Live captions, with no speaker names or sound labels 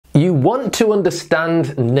You want to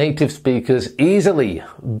understand native speakers easily,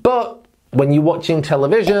 but when you're watching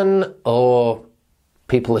television or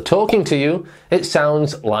people are talking to you, it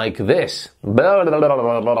sounds like this. Right?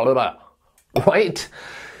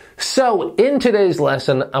 So, in today's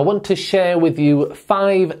lesson, I want to share with you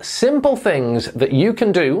 5 simple things that you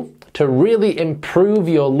can do to really improve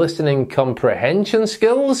your listening comprehension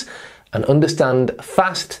skills and understand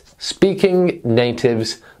fast-speaking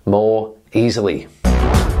natives more easily.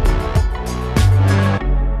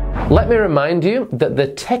 Let me remind you that the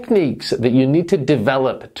techniques that you need to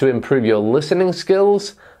develop to improve your listening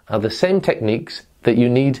skills are the same techniques that you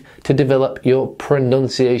need to develop your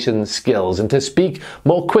pronunciation skills and to speak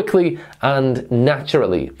more quickly and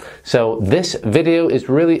naturally. So this video is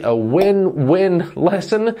really a win-win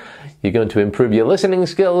lesson. You're going to improve your listening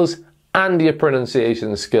skills and your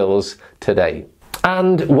pronunciation skills today.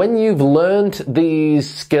 And when you've learned these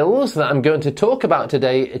skills that I'm going to talk about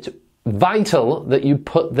today, it's vital that you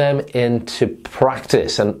put them into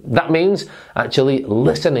practice, and that means actually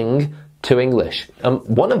listening to English.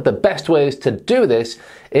 One of the best ways to do this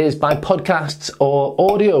is by podcasts or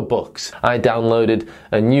audiobooks. I downloaded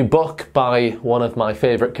a new book by one of my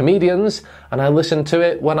favourite comedians, and I listen to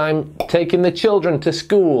it when I'm taking the children to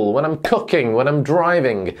school, when I'm cooking, when I'm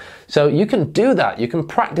driving. So you can do that. You can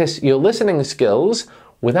practice your listening skills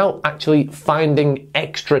without actually finding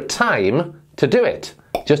extra time to do it.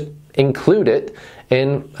 Just include it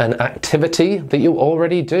in an activity that you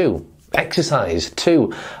already do. Exercise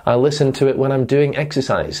too. I listen to it when I'm doing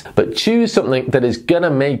exercise. But choose something that is gonna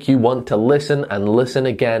make you want to listen and listen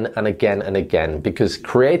again and again and again, because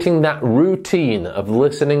creating that routine of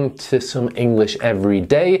listening to some English every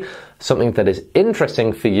day, something that is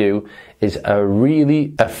interesting for you, is a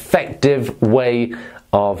really effective way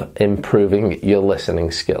of improving your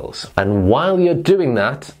listening skills. And while you're doing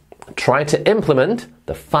that, try to implement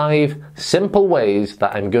the 5 simple ways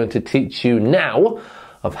that I'm going to teach you now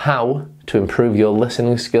of how to improve your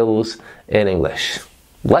listening skills in English.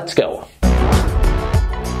 Let's go.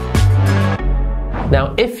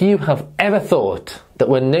 Now, if you have ever thought that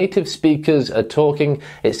when native speakers are talking,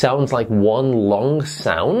 it sounds like one long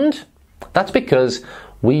sound, that's because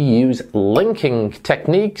we use linking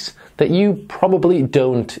techniques that you probably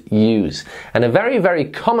don't use. And a very, very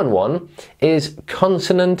common one is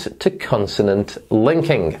consonant to consonant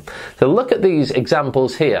linking. So look at these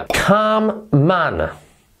examples here. Calm man,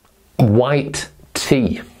 white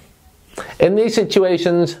tea. In these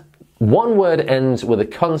situations, one word ends with a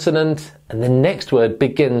consonant and the next word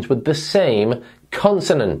begins with the same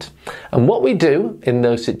consonant. And what we do in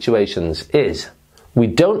those situations is we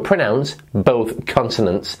don't pronounce both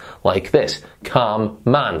consonants like this. Calm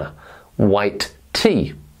man, white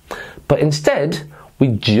tea. But instead, we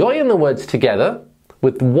join the words together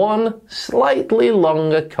with one slightly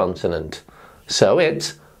longer consonant. So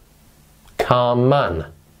it's calm man,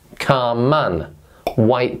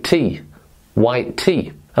 white tea, white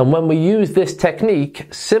tea. And when we use this technique,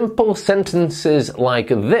 simple sentences like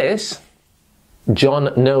this,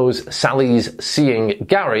 John knows Sally's seeing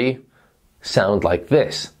Gary, sound like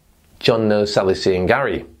this. John knows Sally's seeing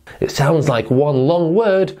Gary. It sounds like one long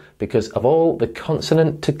word because of all the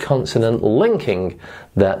consonant to consonant linking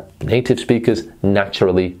that native speakers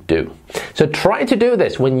naturally do. So try to do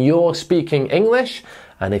this when you're speaking English,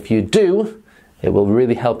 and if you do, it will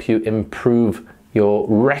really help you improve your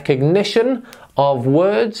recognition of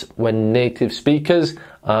words when native speakers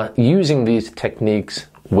are using these techniques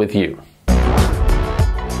with you.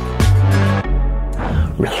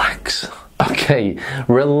 Relax. Okay,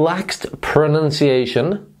 relaxed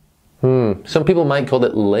pronunciation. Some people might call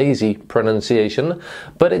it lazy pronunciation,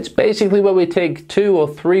 but it's basically where we take 2 or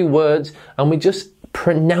 3 words and we just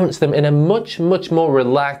pronounce them in a much more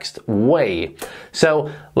relaxed way. So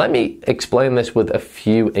let me explain this with a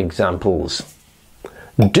few examples.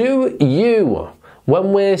 Do you.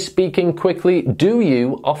 When we're speaking quickly, do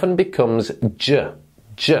you often becomes j.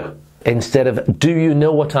 Instead of do you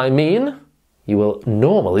know what I mean, you will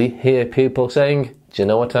normally hear people saying, do you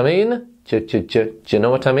know what I mean? Do you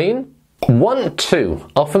know what I mean? Want to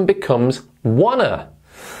often becomes wanna.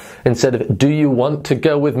 Instead of do you want to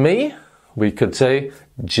go with me, we could say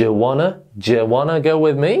do you wanna go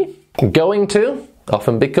with me? Going to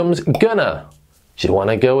often becomes gonna. Do you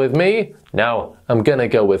wanna go with me? No, I'm gonna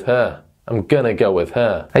go with her. I'm gonna go with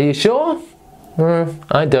her. Are you sure?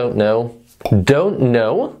 I don't know. Don't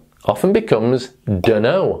know often becomes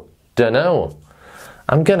dunno.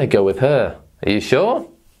 I'm gonna go with her. Are you sure?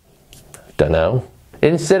 Dunno.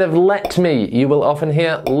 Instead of let me, you will often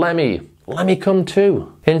hear lemme. Let me come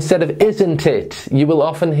too. Instead of isn't it, you will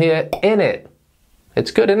often hear in it.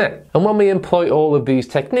 It's good, isn't it? And when we employ all of these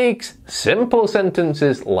techniques, simple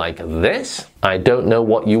sentences like this, I don't know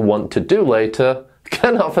what you want to do later,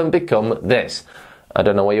 can often become this. I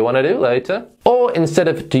don't know what you want to do later. Or instead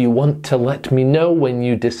of, do you want to let me know when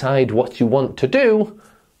you decide what you want to do,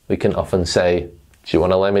 we can often say, do you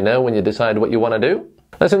want to let me know when you decide what you want to do?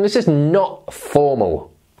 Listen, this is not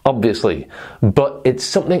formal, obviously, but it's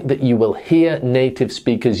something that you will hear native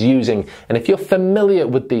speakers using. And if you're familiar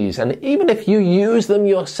with these, and even if you use them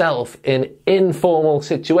yourself in informal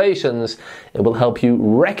situations, it will help you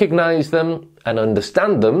recognize them and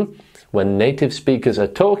understand them when native speakers are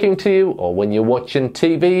talking to you or when you're watching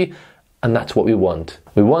TV, and that's what we want.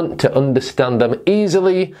 We want to understand them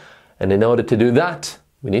easily, and in order to do that,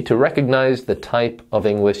 we need to recognize the type of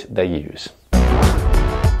English they use.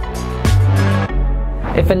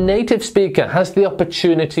 If a native speaker has the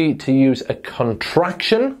opportunity to use a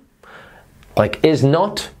contraction, like is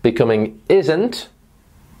not becoming isn't,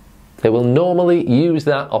 they will normally use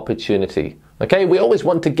that opportunity. Okay, we always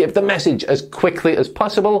want to give the message as quickly as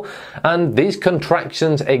possible, and these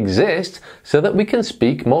contractions exist so that we can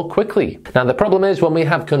speak more quickly. Now, the problem is when we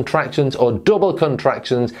have contractions or double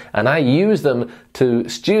contractions, and I use them to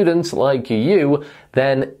students like you,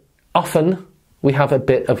 then often we have a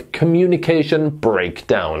bit of communication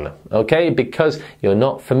breakdown, okay, because you're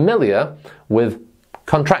not familiar with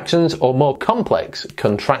contractions or more complex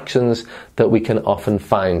contractions that we can often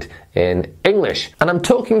find in English. And I'm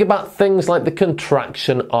talking about things like the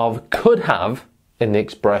contraction of could have in the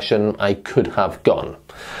expression I could have gone.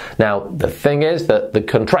 Now, the thing is that the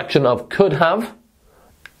contraction of could have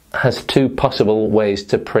has two possible ways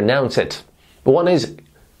to pronounce it. One is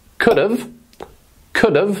could have,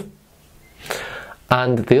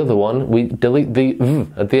 and the other one, we delete the v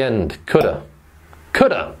at the end, coulda,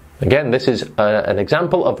 coulda. Again, this is an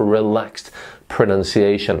example of relaxed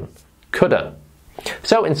pronunciation. Coulda.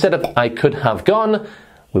 So instead of I could have gone,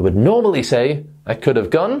 we would normally say I could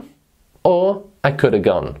have gone or I could have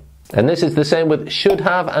gone. And this is the same with should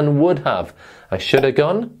have and would have. I should have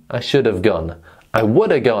gone, I should have gone. I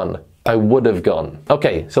would have gone, I would have gone.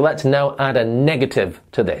 Okay, so let's now add a negative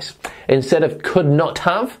to this. Instead of could not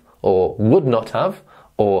have or would not have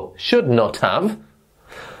or should not have,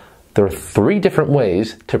 there are three different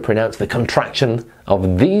ways to pronounce the contraction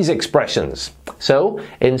of these expressions. So,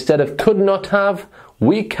 instead of could not have,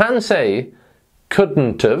 we can say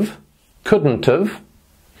couldn't have,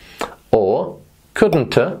 or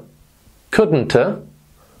couldn't,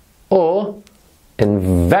 or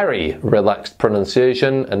in very relaxed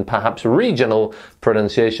pronunciation and perhaps regional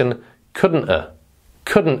pronunciation, couldn't,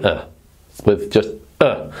 with just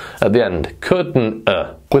at the end, couldn't.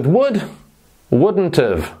 With would, wouldn't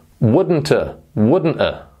have, wouldn't, wouldn't.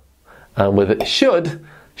 And with should,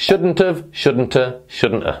 shouldn't have, shouldn't,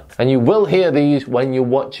 shouldn't. And you will hear these when you're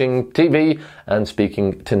watching TV and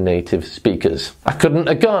speaking to native speakers. I couldn't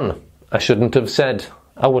have gone. I shouldn't have said.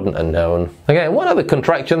 I wouldn't have known. Okay, one other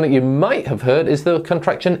contraction that you might have heard is the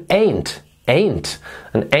contraction ain't. Ain't.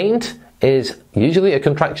 And ain't is usually a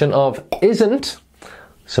contraction of isn't,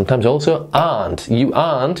 sometimes also aren't. You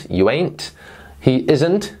ain't. He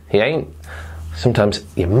isn't, he ain't. Sometimes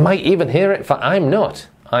you might even hear it for I'm not.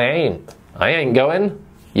 I ain't going.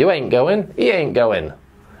 You ain't going. He ain't going.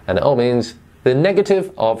 And it all means the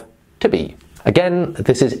negative of to be. Again,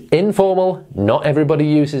 this is informal. Not everybody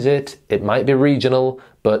uses it. It might be regional,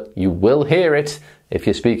 but you will hear it if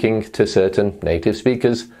you're speaking to certain native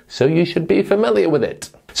speakers, so you should be familiar with it.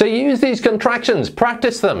 So use these contractions,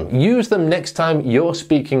 practice them, use them next time you're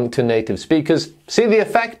speaking to native speakers. See the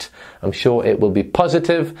effect? I'm sure it will be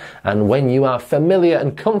positive, and when you are familiar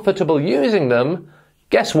and comfortable using them,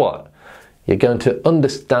 guess what? You're going to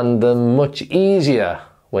understand them much easier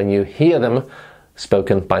when you hear them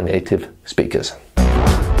spoken by native speakers.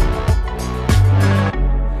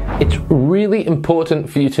 It's really important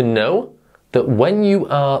for you to know that when you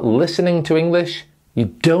are listening to English, you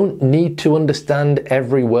don't need to understand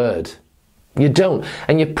every word. You don't.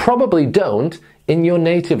 And you probably don't in your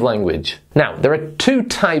native language. Now, there are two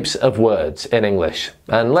types of words in English.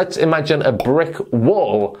 And let's imagine a brick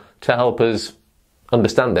wall to help us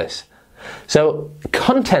understand this. So,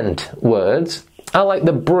 content words are like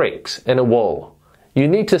the bricks in a wall. You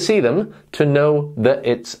need to see them to know that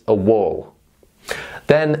it's a wall.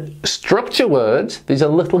 Then structure words, these are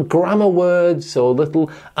little grammar words or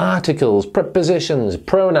little articles, prepositions,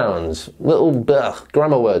 pronouns, little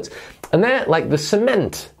grammar words. And they're like the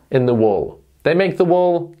cement in the wall. They make the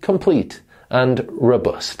wall complete and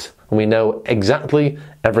robust. And we know exactly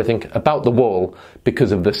everything about the wall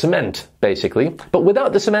because of the cement, basically. But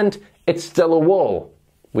without the cement, it's still a wall.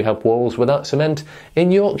 We have walls without cement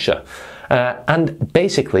in Yorkshire. And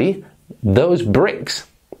basically, those bricks,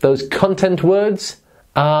 those content words,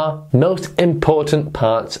 are most important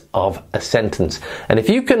parts of a sentence. And if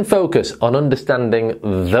you can focus on understanding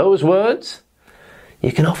those words,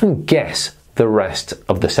 you can often guess the rest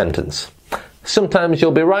of the sentence. Sometimes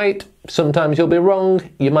you'll be right, sometimes you'll be wrong,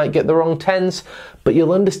 you might get the wrong tense, but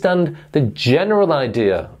you'll understand the general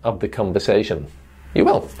idea of the conversation. You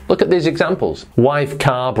will. Look at these examples. Wife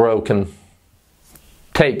car broken.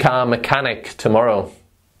 Take car mechanic tomorrow.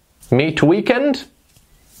 Meet weekend.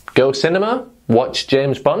 Go cinema. Watch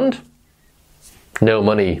James Bond. No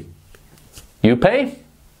money. You pay?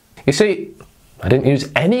 You see, I didn't use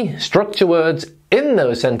any structure words in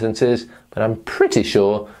those sentences, but I'm pretty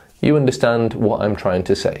sure you understand what I'm trying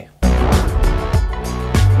to say.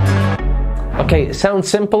 Okay, it sounds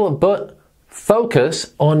simple, but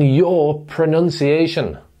focus on your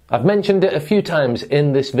pronunciation. I've mentioned it a few times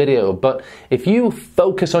in this video, but if you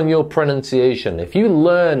focus on your pronunciation, if you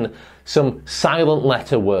learn some silent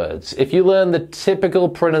letter words, if you learn the typical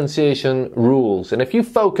pronunciation rules, and if you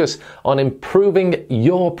focus on improving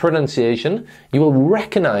your pronunciation, you will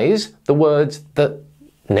recognize the words that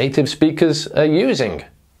native speakers are using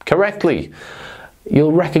correctly.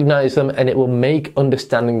 You'll recognize them and it will make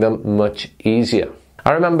understanding them much easier.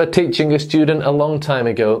 I remember teaching a student a long time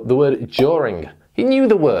ago the word during. He knew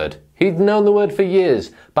the word. He'd known the word for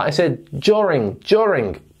years, but I said during.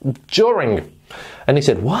 And he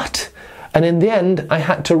said, what? And in the end, I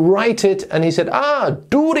had to write it and he said,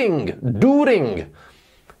 during.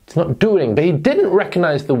 It's not during, but he didn't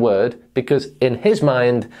recognize the word because in his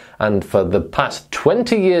mind and for the past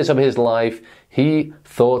 20 years of his life, he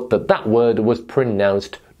thought that that word was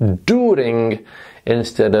pronounced during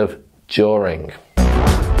instead of during.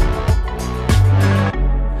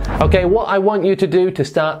 Okay, what I want you to do to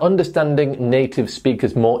start understanding native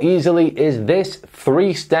speakers more easily is this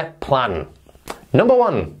 3-step plan. Number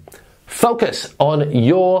 1, focus on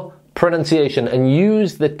your pronunciation and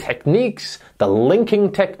use the techniques, the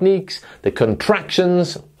linking techniques, the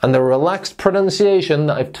contractions, and the relaxed pronunciation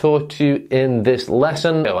that I've taught you in this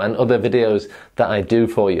lesson and other videos that I do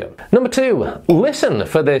for you. Number 2, listen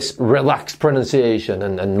for this relaxed pronunciation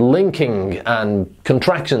and linking and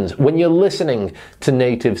contractions when you're listening to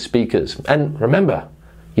native speakers. And remember,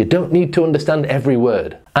 you don't need to understand every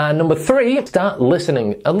word. And number 3, start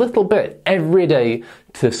listening a little bit every day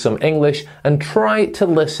to some English and try to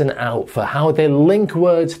listen out for how they link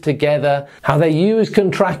words together, how they use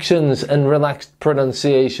contractions and relaxed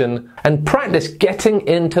pronunciation, and practice getting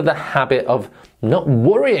into the habit of not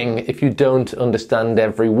worrying if you don't understand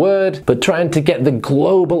every word, but trying to get the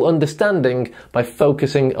global understanding by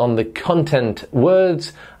focusing on the content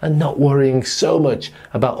words and not worrying so much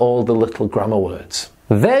about all the little grammar words.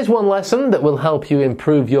 There's one lesson that will help you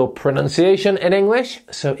improve your pronunciation in English,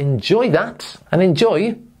 so enjoy that and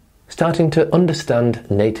enjoy starting to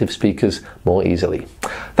understand native speakers more easily.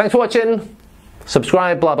 Thanks for watching,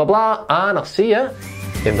 subscribe, blah blah blah, and I'll see you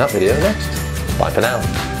in that video next. Bye for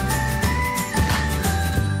now.